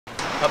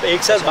अब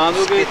एक साथ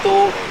बांधोगे तो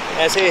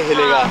ऐसे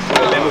हिलेगा,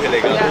 बैम्बू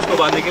हिलेगा। तो उसको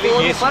बांधने के लिए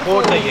ये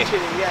सपोर्ट चाहिए,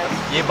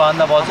 ये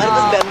बांधना बहुत जरूरी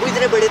है। बैम्बू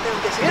इतने बड़े थे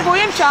हम कैसे? वो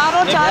ये 4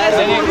 और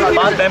 4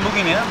 बात बैम्बू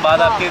की नहीं है,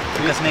 बात आपके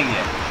कसने की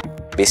है।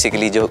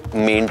 बेसिकली जो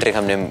मेन ट्रिक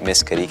हमने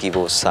मिस करी कि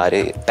वो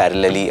सारे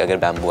पैरेलली अगर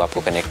बैम्बू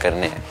आपको कनेक्ट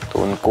करने हैं तो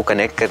उनको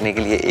कनेक्ट करने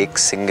के लिए एक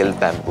सिंगल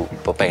बैम्बू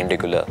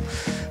परपेंडिकुलर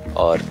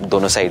और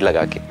दोनों साइड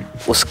लगा के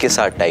उसके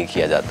साथ टाई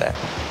किया जाता है।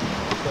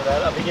 तो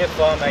अभी ये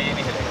फॉर्म है, ये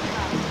नहीं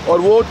हिलेगा। और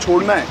वो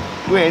छोड़ना है,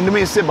 तो एंड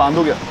में इससे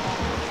बांधो क्या?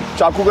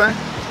 चाकू का है?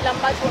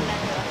 लंबा छोड़ना है।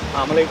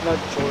 हाँ, मतलब इतना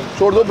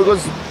छोड़ दो बिकॉज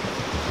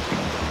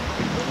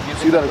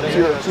सीधा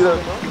सीधा सीधा।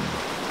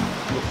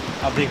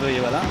 अब देखो ये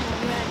वाला।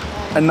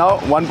 And now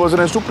one person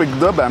has to pick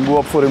the bamboo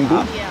up for him to.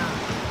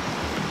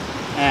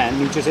 And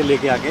नीचे से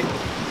लेके आके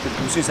फिर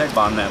दूसरी साइड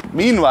बांधना है।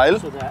 Meanwhile,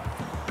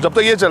 जब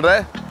तक ये चल रहा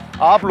है,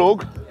 आप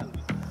लोग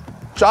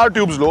 4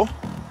 ट्यूब्स लो,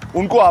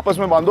 उनको आपस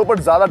में बांधो, पर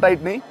ज्यादा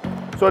टाइट नहीं,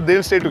 so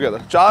they'll stay together.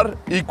 4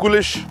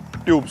 equalish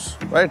tubes,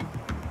 right?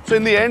 So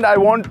in the end, I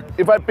want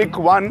if I pick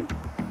one,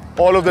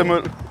 all of them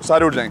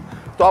सारे उठ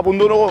जाएंगे। तो आप उन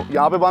दोनों को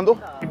यहाँ पे बांधो,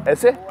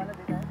 ऐसे।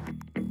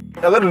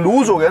 अगर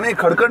लूज हो गया ना,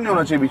 खड़खड़ नहीं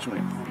होना चाहिए बीच में।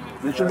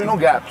 There should be no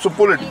gap, so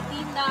pull it.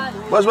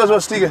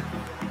 बस ठीक है।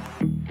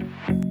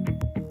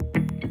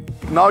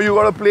 Now you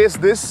got to place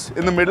this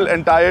in the middle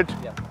and tie it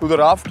to the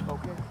raft.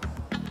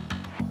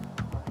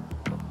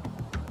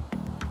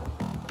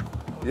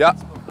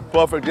 Yeah,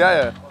 perfect.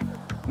 Yeah.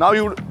 Now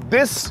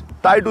this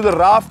tie to the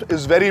raft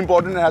is very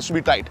important. It has to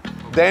be tight.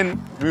 Then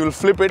we will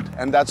flip it,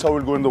 and that's how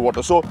we'll go in the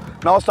water. So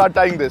now start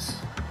tying this,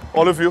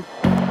 all of you.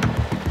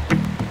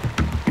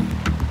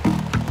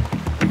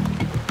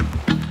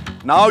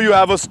 Now you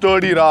have a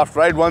sturdy raft,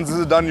 right? Once this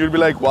is done, you'll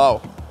be like, wow.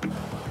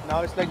 Now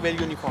it's like very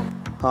uniform.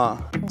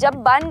 हाँ. जब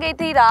बन गई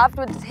थी raft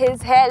with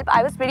his help, I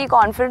was pretty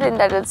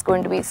confident that it's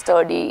going to be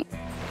sturdy.